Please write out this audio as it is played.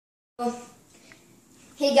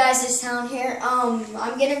Hey guys, it's Town here. I'm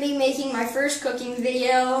gonna be making my first cooking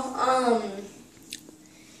video.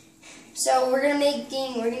 So we're gonna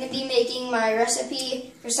be making my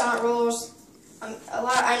recipe croissant rolls.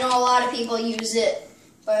 I know a lot of people use it,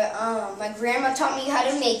 but my grandma taught me how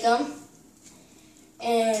to make them.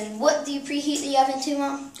 And what do you preheat the oven to,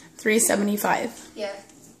 Mom? 375. Yeah.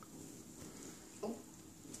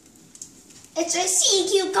 It's a sea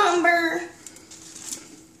cucumber.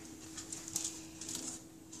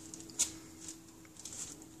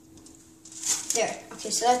 There.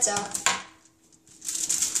 Okay, so that's out.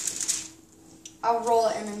 I'll roll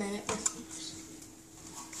it in a minute.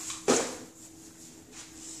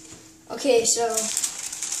 Okay, so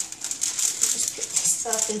just pick this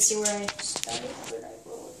up and see where I started. Where did I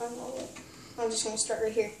roll it? Unroll it. I'm just gonna start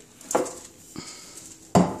right here.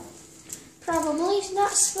 Probably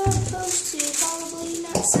not supposed to. Probably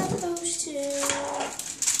not supposed to.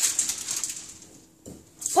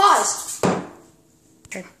 Pause.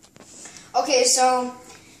 Okay, so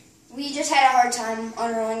we just had a hard time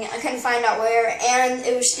unrolling it. I couldn't find out where, and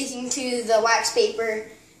it was sticking to the wax paper.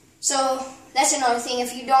 So that's another thing.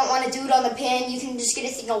 If you don't want to do it on the pan, you can just get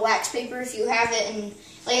a thing of wax paper if you have it and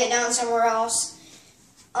lay it down somewhere else.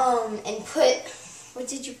 And put, what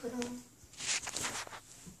did you put on?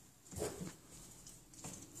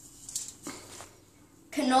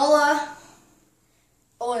 Canola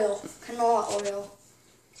oil. Canola oil.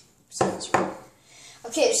 Sounds right.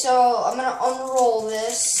 Okay, so I'm gonna unroll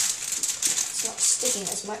this. It's not sticking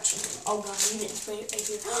as much. Oh god, you didn't put it right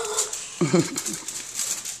here.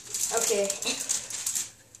 Okay.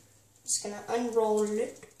 Just gonna unroll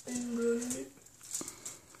it.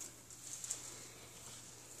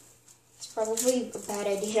 It's probably a bad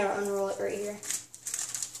idea to unroll it right here.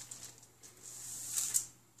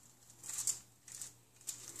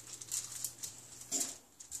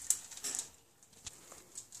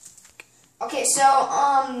 Okay, so,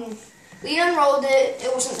 we unrolled it,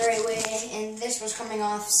 it wasn't the right way, and this was coming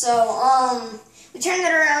off, so, we turned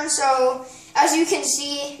it around, so, as you can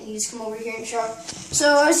see, you just come over here and show,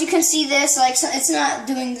 so, as you can see this, like, so it's not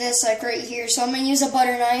doing this, like, right here, so I'm gonna use a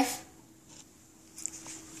butter knife.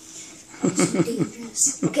 That's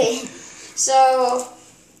dangerous. Okay, so,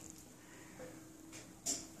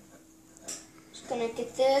 just gonna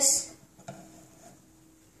get this.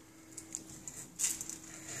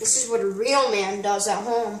 This is what a real man does at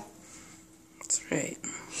home. That's right.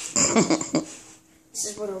 This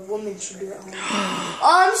is what a woman should do at home.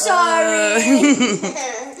 I'm sorry.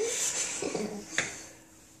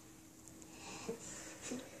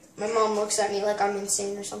 My mom looks at me like I'm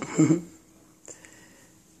insane or something.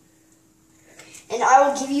 And I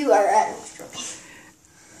will give you our atmosphere.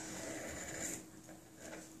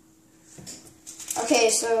 Okay,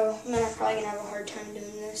 so I'm probably gonna have a hard time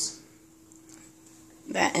doing this.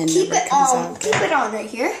 That end never comes out. Keep it on right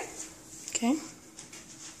here. Okay.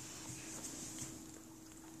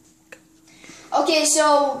 Okay,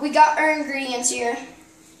 so we got our ingredients here.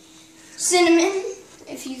 Cinnamon,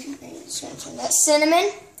 if you can, that's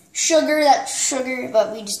cinnamon. Sugar, that's sugar,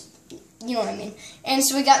 but we just, you know what I mean. And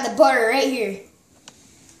so we got the butter right here.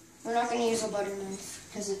 We're not going to use a butter knife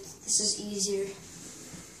because this is easier.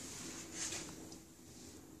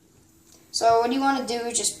 So what you want to do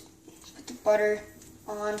is just put the butter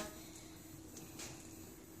on.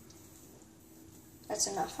 That's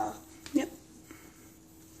enough, huh? Yep.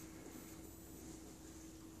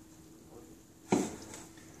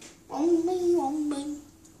 Only.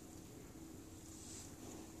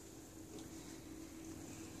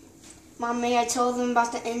 Mom, may I tell them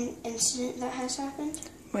about the incident that has happened?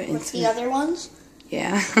 What with incident? the other ones?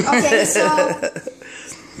 Yeah. Okay, so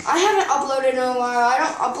I haven't uploaded in a while. I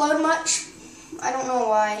don't upload much. I don't know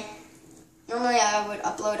why. Normally I would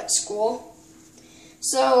upload at school.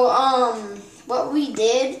 So, what we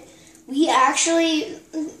did,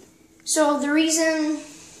 so the reason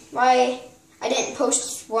why I didn't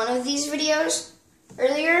post one of these videos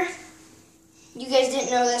earlier, you guys didn't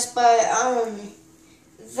know this, but,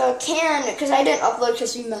 the can, because I didn't upload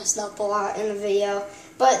because we messed up a lot in the video,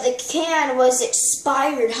 but the can was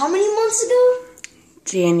expired. How many months ago?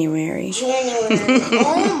 January.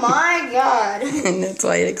 Oh my god. And that's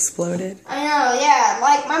why it exploded. I know, yeah.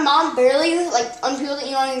 Like, my mom barely, like, unpeeled it.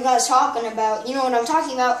 You know what you guys talking about. You know what I'm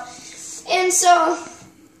talking about. And so,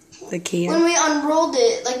 the can. when we unrolled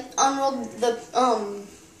it, like, unrolled the,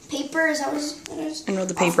 paper, is that what it is? Unrolled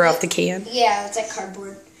the paper off the can? Yeah, it's like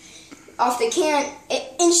cardboard. Off the can,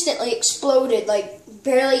 it instantly exploded, like,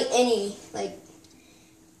 barely any, like,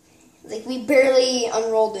 we barely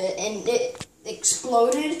unrolled it, and it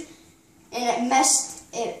exploded, and it messed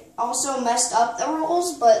it also messed up the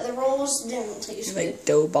rolls, but the rolls didn't taste good. Like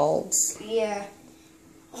dough balls. Yeah.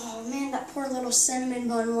 Oh man, that poor little cinnamon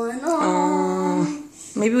bun one. Oh.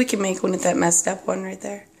 Maybe we can make one with that messed up one right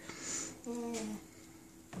there. Yeah.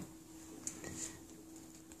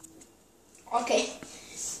 Okay.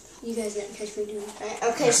 You guys didn't catch me doing that.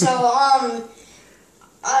 Okay, so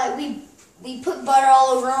we put butter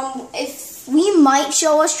all over them. If we might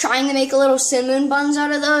show us trying to make a little cinnamon buns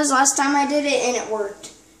out of those. Last time I did it and it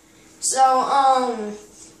worked. So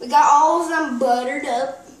we got all of them buttered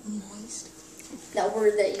up. Moist. That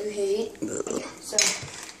word that you hate. Okay, so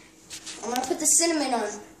I'm gonna put the cinnamon on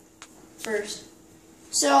first.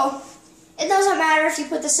 So it doesn't matter if you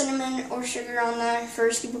put the cinnamon or sugar on there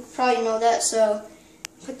first. You probably know that. So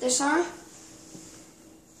put this on.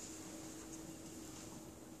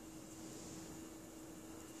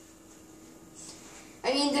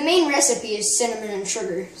 I mean, the main recipe is cinnamon and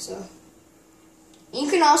sugar, so. You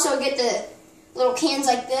can also get the little cans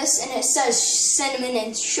like this, and it says cinnamon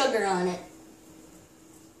and sugar on it.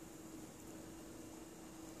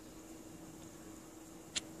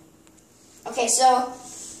 Okay, so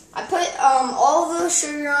I put all the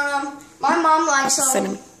sugar on them. My mom likes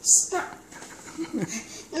cinnamon.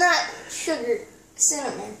 Not sugar,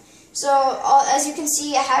 cinnamon. So as you can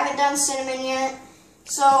see, I haven't done cinnamon yet.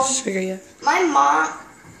 So sugar, yeah. My mom.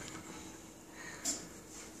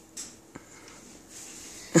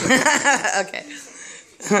 Okay.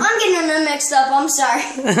 I'm getting them mixed up. I'm sorry.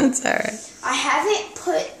 That's alright. I haven't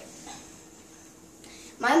put.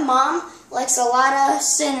 My mom likes a lot of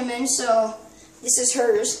cinnamon, so this is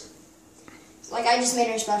hers. Like I just made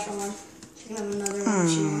her a special one. She can have another one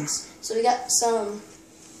if she wants. So we got some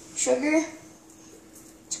sugar.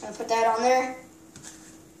 Just gonna put that on there.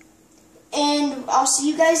 And I'll see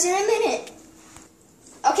you guys in a minute.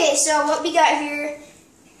 Okay, so what we got here,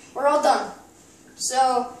 we're all done.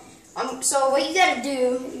 So what you gotta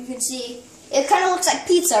do, you can see, it kind of looks like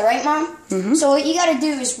pizza, right, Mom? Mm-hmm. So what you gotta do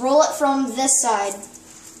is roll it from this side.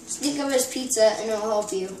 Just think of it as pizza, and it'll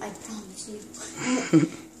help you. I promise you.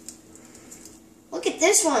 Look at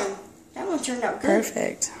this one. That one turned out good.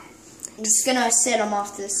 Perfect. I'm just gonna set them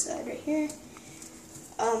off this side right here.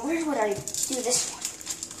 Where would I do this one?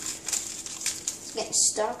 It's getting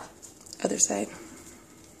stuck. Other side.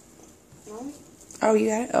 No? Oh, you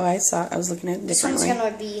got it? Oh, I saw it. I was looking at it differently. This one's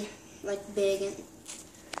gonna be like big and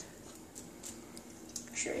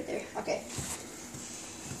sure right there. Okay.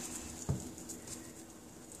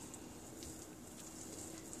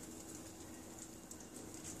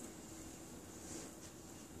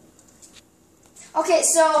 Okay,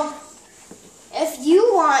 so if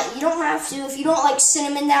you want, you don't have to. If you don't like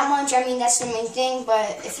cinnamon that much, I mean that's the main thing.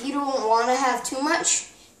 But if you don't want to have too much,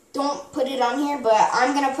 don't put it on here. But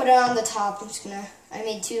I'm gonna put it on the top. I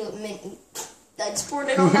made too many. I just poured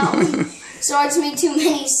it on that one. So I just made too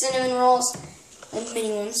many cinnamon rolls, like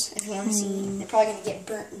mini ones. If you want to see, they're probably gonna get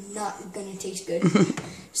burnt and not gonna taste good.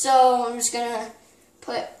 So I'm just gonna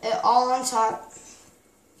put it all on top.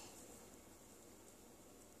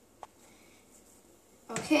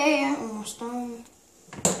 Okay, almost done.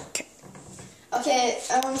 Okay,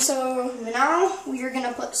 so now we are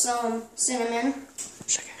gonna put some cinnamon.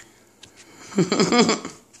 Sugar.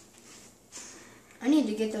 I need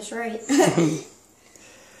to get this right.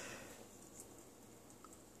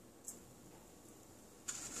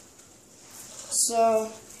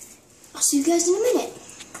 So, I'll see you guys in a minute.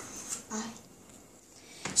 Bye.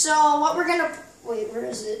 So, what we're gonna, wait, where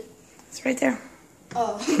is it? It's right there.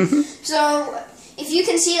 Oh, so if you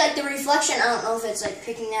can see like the reflection, I don't know if it's like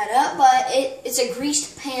picking that up, but it's a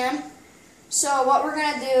greased pan. So what we're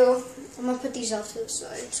gonna do, I'm gonna put these off to the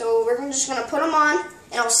side. So we're just gonna put them on,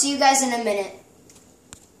 and I'll see you guys in a minute.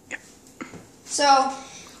 So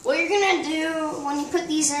what you're gonna do when you put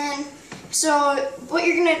these in,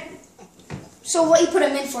 what you put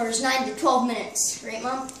them in for is 9 to 12 minutes, right,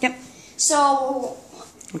 Mom? Yep. So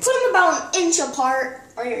put them about an inch apart,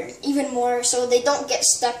 or even more, so they don't get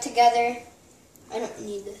stuck together. I don't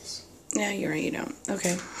need this. Yeah, you're right, you don't.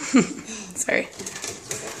 Okay. Sorry.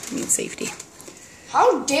 I need safety.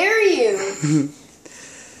 How dare you?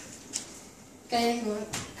 Okay,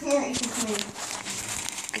 come here, you can come here.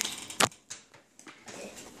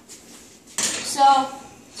 Okay. So,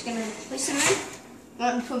 just gonna place them in. You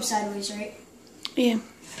want to put them sideways, right? Yeah.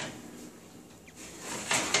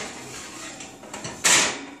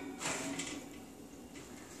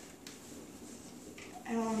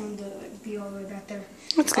 I don't want them to be all the way back there.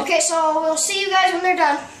 That's good. Okay, so we'll see you guys when they're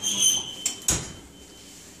done.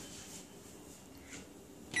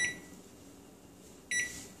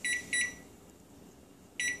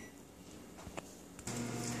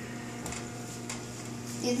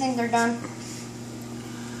 think they're done?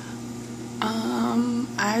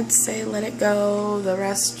 I'd say let it go. The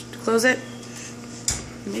rest, close it.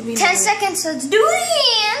 Maybe 10 seconds. Let's do the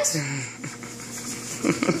hands.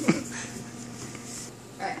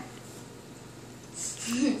 Alright.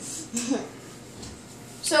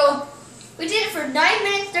 So, we did it for 9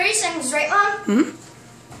 minutes, 30 seconds, right, Mom? Mm-hmm.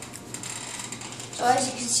 So, as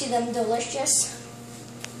you can see, them delicious.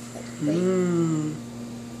 Mmm.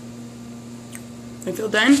 You feel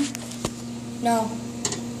done? No.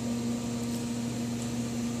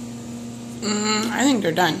 I think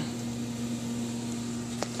they're done.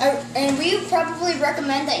 And we would probably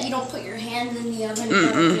recommend that you don't put your hand in the oven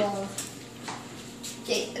very long.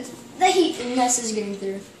 Okay, the heatness is getting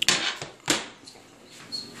through.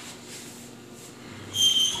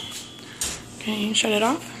 Okay, shut it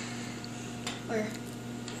off. Where?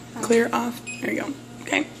 Clear off. There you go.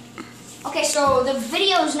 Okay. Okay, so the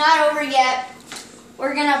video is not over yet.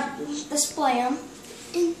 We're gonna display them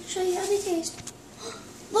and show you how they taste.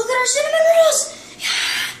 Look at our cinnamon rolls!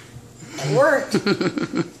 Yeah, it worked.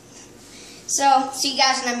 So, see you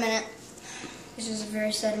guys in a minute. This is a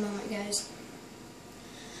very sad moment, guys.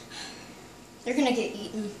 They're gonna get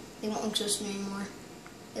eaten. They won't exist anymore.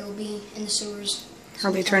 They will be in the sewers.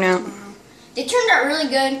 How'd they turn out? Tomorrow. They turned out really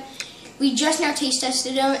good. We just now taste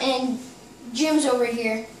tested them, and Jim's over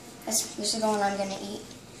here. This is the one I'm gonna eat.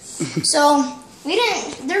 So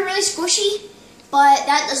they're really squishy, but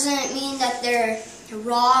that doesn't mean that they're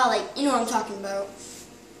raw. Like, you know what I'm talking about.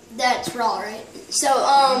 That's raw, right? So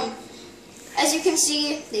as you can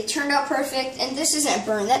see, they turned out perfect, and this isn't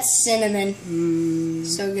burned. That's cinnamon.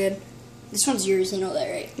 So good. This one's yours. You know that,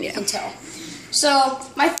 right? Yeah. You can tell. So,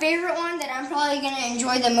 my favorite one that I'm probably going to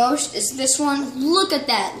enjoy the most is this one. Look at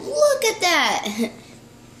that. Look at that.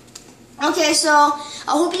 Okay, so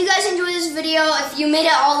I hope you guys enjoyed this video. If you made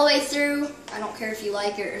it all the way through, I don't care if you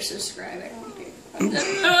like it or subscribe. I don't care. I don't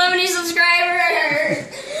have any subscribers.